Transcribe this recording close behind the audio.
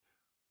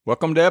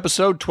Welcome to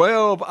episode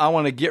 12. I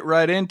want to get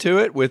right into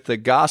it with the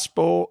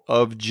Gospel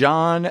of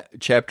John,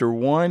 chapter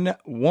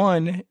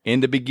 1:1. In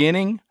the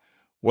beginning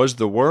was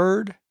the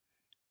Word,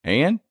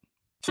 and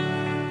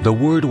the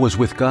Word was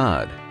with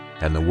God,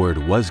 and the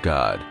Word was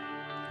God,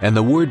 and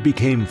the Word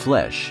became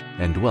flesh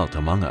and dwelt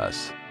among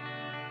us.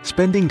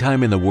 Spending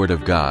time in the Word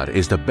of God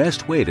is the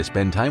best way to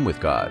spend time with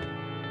God.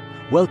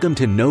 Welcome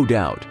to No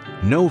Doubt,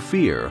 No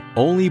Fear,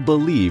 Only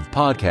Believe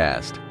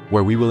podcast,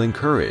 where we will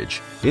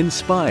encourage,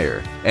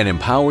 inspire, and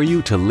empower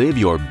you to live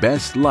your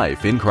best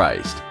life in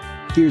Christ.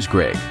 Here's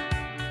Greg.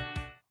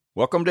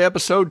 Welcome to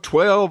episode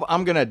 12.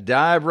 I'm going to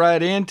dive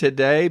right in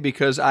today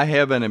because I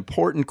have an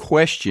important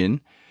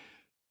question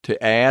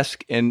to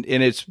ask, and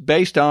it's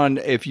based on,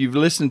 if you've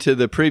listened to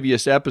the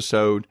previous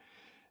episode,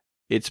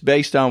 it's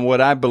based on what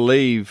I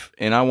believe,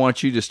 and I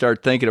want you to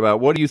start thinking about,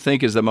 what do you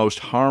think is the most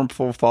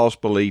harmful false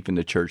belief in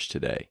the church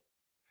today?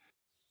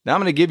 Now,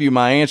 I'm going to give you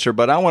my answer,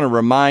 but I want to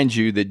remind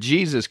you that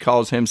Jesus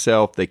calls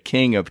himself the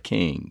King of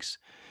Kings.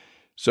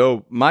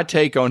 So my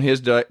take on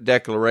his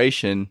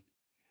declaration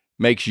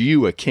makes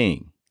you a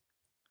king.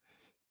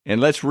 And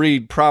let's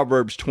read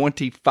Proverbs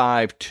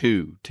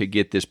 25:2 to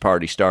get this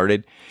party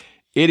started.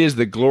 It is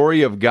the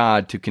glory of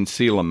God to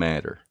conceal a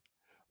matter,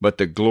 but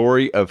the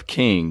glory of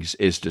kings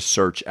is to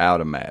search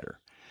out a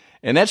matter.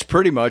 And that's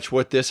pretty much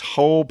what this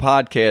whole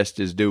podcast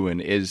is doing,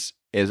 is,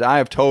 as I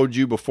have told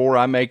you before,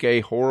 I make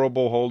a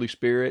horrible Holy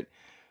Spirit.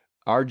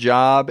 Our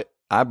job,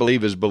 I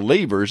believe, as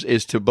believers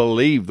is to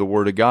believe the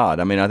Word of God.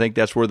 I mean, I think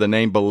that's where the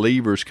name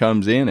believers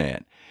comes in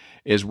at,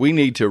 is we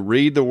need to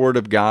read the Word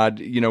of God.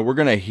 You know, we're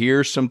going to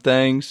hear some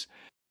things.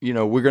 You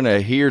know, we're going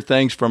to hear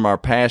things from our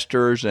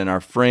pastors and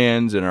our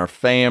friends and our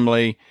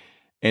family,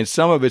 and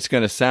some of it's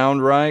going to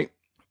sound right,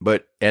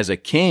 but as a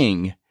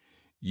king,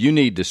 you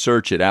need to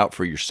search it out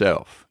for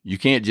yourself. You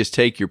can't just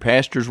take your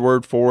pastor's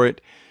word for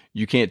it.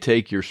 You can't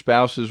take your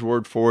spouse's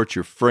word for it,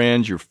 your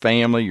friends, your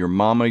family, your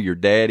mama, your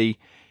daddy,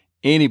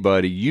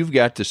 anybody. You've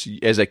got to,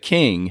 as a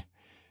king,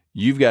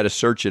 you've got to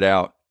search it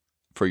out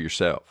for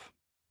yourself.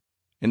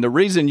 And the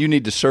reason you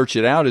need to search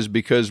it out is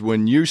because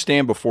when you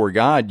stand before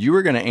God, you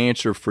are going to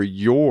answer for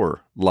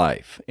your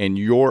life and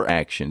your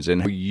actions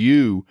and how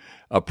you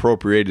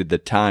appropriated the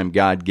time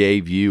God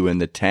gave you and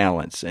the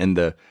talents and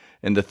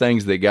the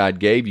things that God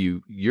gave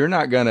you. You're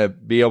not going to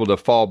be able to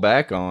fall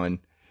back on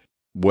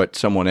what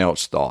someone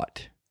else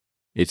thought.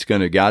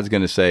 God's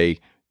going to say,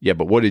 yeah,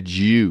 but what did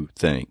you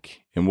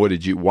think? And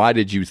why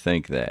did you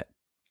think that?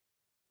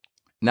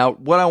 Now,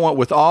 what I want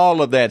with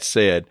all of that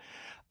said,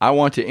 I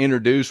want to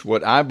introduce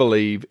what I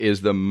believe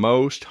is the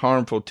most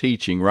harmful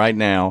teaching right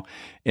now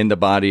in the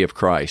body of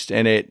Christ.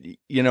 And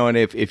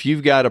if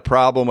you've got a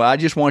problem, I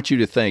just want you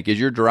to think, as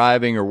you're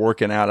driving or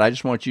working out, I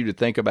just want you to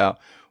think about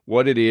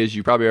what it is.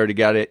 You probably already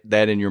got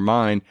that in your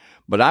mind,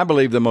 but I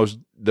believe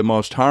the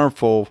most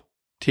harmful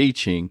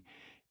teaching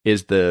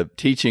is the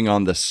teaching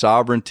on the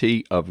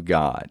sovereignty of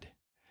God.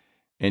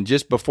 And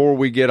just before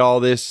we get all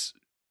this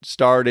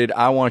started,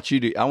 I want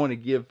to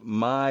give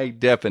my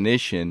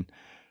definition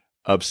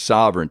of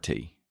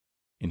sovereignty.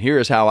 And here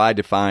is how I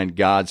define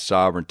God's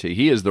sovereignty.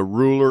 He is the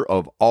ruler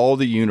of all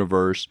the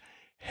universe,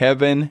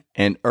 heaven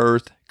and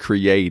earth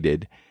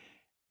created,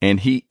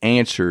 and he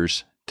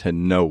answers to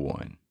no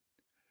one.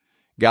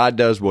 God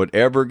does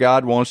whatever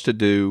God wants to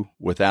do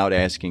without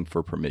asking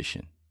for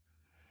permission.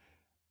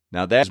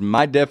 Now, that's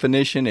my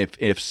definition. If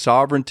the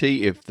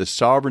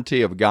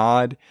sovereignty of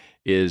God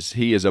is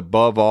he is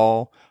above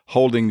all,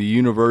 holding the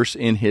universe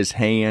in his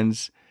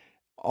hands,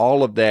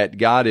 all of that,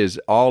 God is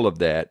all of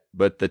that.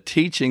 But the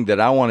teaching that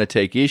I want to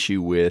take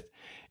issue with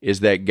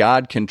is that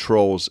God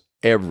controls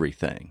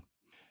everything.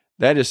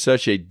 That is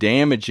such a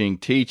damaging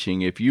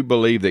teaching. If you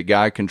believe that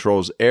God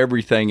controls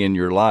everything in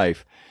your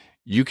life,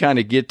 you kind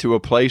of get to a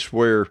place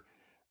where,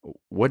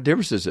 what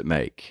difference does it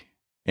make?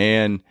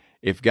 And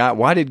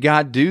why did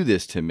God do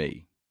this to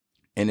me?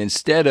 And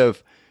instead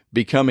of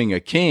becoming a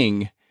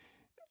king,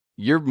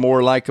 you're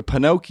more like a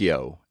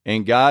Pinocchio.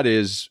 And God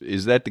is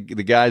that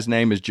the guy's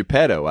name is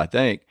Geppetto, I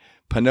think,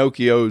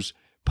 Pinocchio's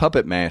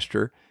puppet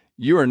master.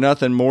 You are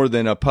nothing more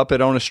than a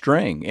puppet on a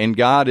string, and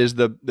God is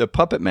the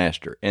puppet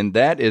master. And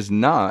that is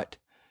not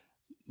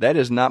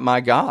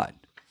my God.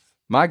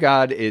 My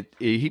God,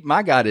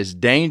 my God is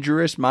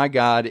dangerous. My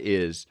God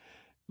is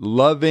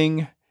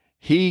loving.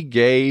 He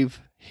gave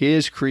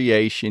his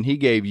creation. He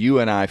gave you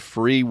and I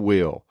free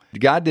will.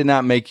 God did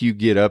not make you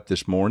get up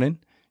this morning.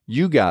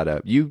 You got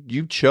up.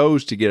 You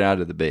chose to get out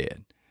of the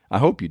bed. I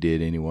hope you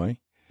did anyway.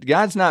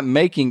 God's not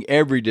making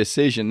every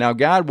decision. Now,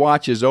 God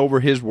watches over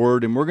his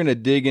word, and we're going to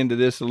dig into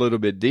this a little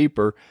bit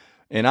deeper.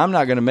 And I'm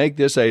not going to make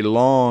this a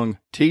long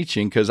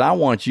teaching because I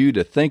want you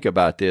to think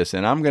about this.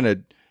 And I'm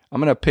going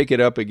to pick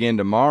it up again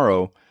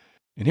tomorrow.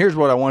 And here's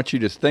what I want you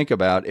to think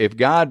about. If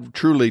God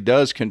truly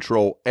does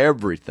control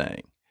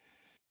everything,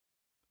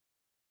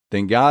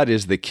 then God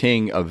is the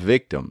king of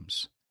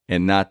victims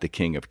and not the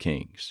king of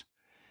kings.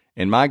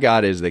 And my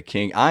God is the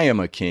king. I am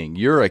a king.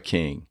 You're a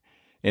king.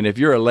 And if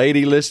you're a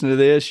lady listening to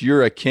this,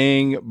 you're a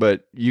king,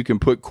 but you can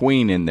put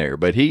queen in there.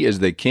 But he is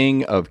the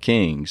King of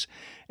Kings,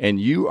 and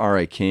you are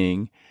a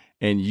king,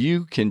 And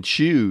you can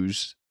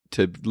choose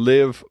to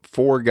live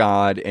for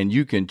God, and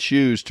you can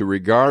choose to,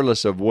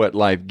 regardless of what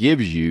life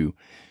gives you,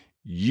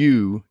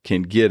 you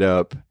can get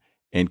up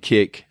and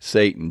kick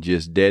Satan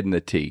just dead in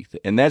the teeth.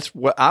 And that's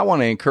what I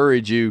want to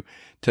encourage you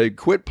to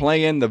quit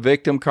playing the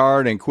victim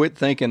card and quit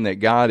thinking that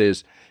God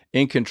is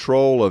in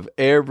control of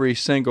every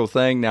single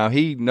thing. Now,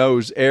 He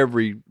knows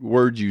every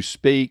word you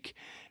speak.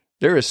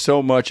 There is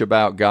so much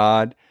about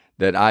God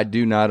that I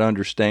do not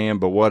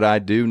understand, but what I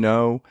do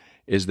know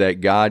is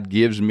that God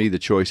gives me the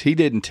choice. He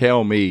didn't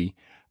tell me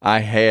I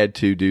had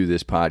to do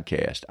this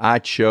podcast. I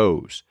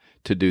chose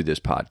to do this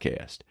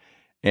podcast.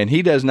 And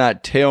He does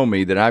not tell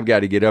me that I've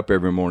got to get up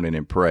every morning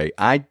and pray.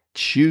 I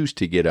choose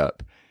to get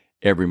up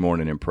every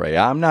morning and pray.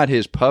 I'm not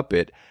His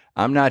puppet.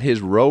 I'm not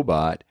His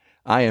robot.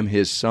 I am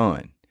His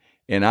son.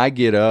 And I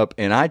get up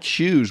and I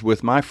choose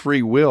with my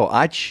free will.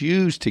 I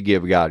choose to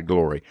give God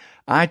glory.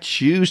 I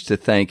choose to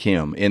thank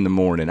Him in the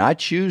morning. I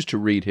choose to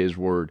read His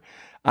word.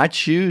 I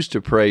choose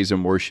to praise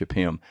and worship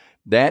Him.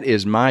 That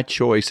is my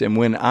choice. And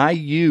when I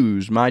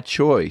use my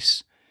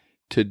choice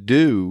to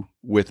do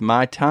with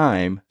my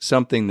time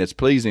something that's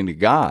pleasing to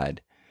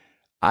God,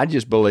 I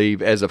just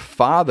believe as a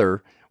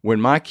father, when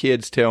my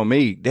kids tell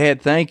me,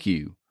 Dad, thank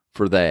you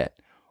for that,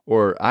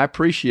 or I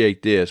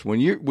appreciate this, when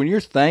you're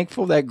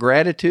thankful, that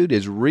gratitude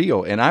is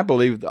real. And I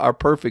believe our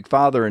perfect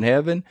Father in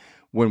heaven,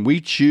 when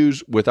we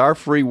choose with our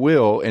free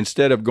will,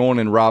 instead of going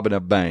and robbing a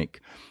bank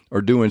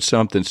or doing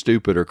something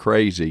stupid or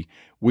crazy,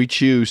 we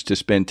choose to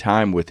spend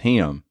time with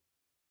Him.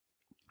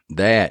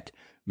 That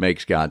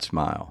makes God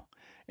smile.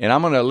 And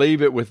I'm going to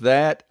leave it with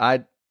that.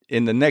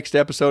 In the next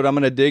episode, I'm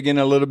going to dig in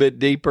a little bit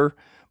deeper,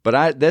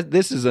 but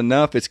this is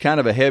enough. It's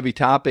kind of a heavy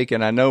topic,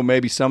 and I know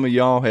maybe some of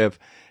y'all have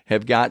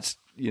got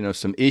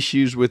some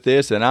issues with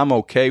this, and I'm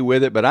okay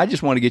with it, but I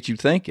just want to get you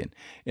thinking.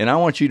 And I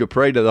want you to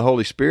pray to the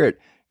Holy Spirit.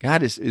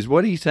 God, is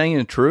what He's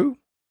saying true?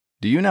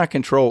 Do you not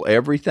control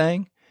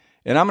everything?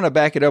 And I'm going to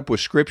back it up with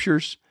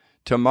scriptures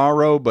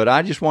tomorrow, but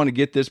I just want to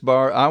get this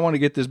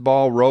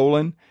ball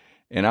rolling,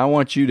 and I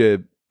want you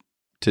to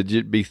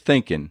be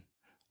thinking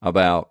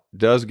about,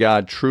 does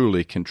God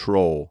truly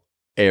control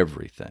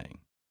everything?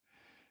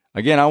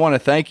 Again, I want to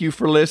thank you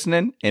for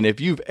listening, and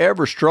if you've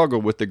ever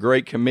struggled with the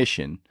Great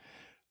Commission,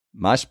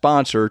 my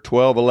sponsor,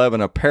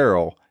 1211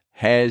 Apparel,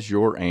 has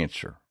your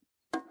answer.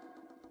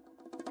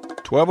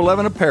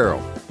 1211 Apparel,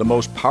 the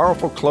most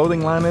powerful clothing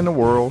line in the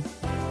world,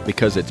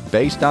 because it's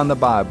based on the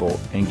Bible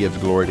and gives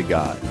glory to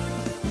God.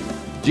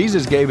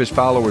 Jesus gave His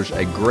followers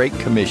a great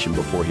commission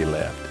before He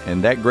left,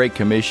 and that great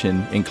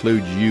commission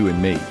includes you and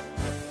me.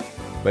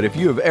 But if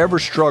you have ever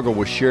struggled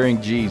with sharing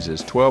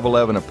Jesus,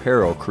 1211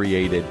 Apparel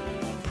created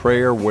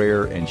Prayer,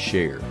 Wear, and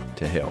Share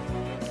to help.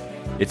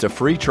 It's a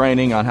free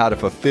training on how to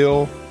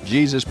fulfill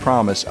Jesus'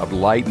 promise of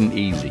light and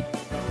easy,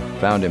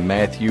 found in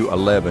Matthew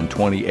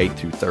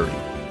 11:28-30.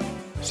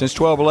 Since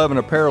 1211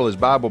 Apparel is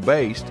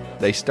Bible-based,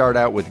 they start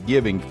out with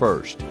giving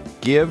first.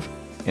 Give,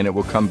 and it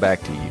will come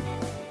back to you.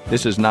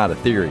 This is not a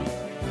theory.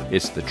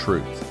 It's the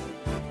truth.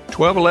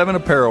 1211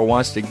 Apparel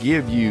wants to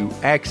give you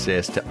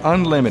access to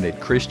unlimited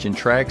Christian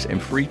tracks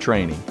and free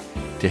training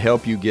to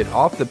help you get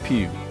off the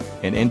pew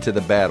and into the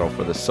battle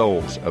for the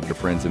souls of your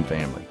friends and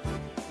family.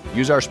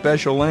 Use our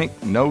special link,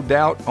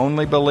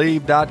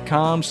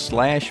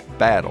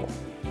 NoDoubtOnlyBelieve.com/battle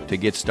to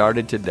get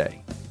started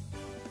today.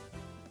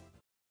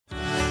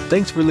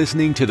 Thanks for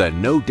listening to the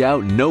No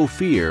Doubt, No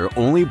Fear,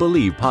 Only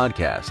Believe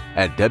podcast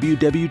at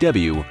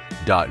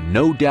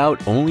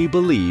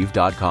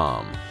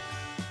www.NoDoubtOnlyBelieve.com.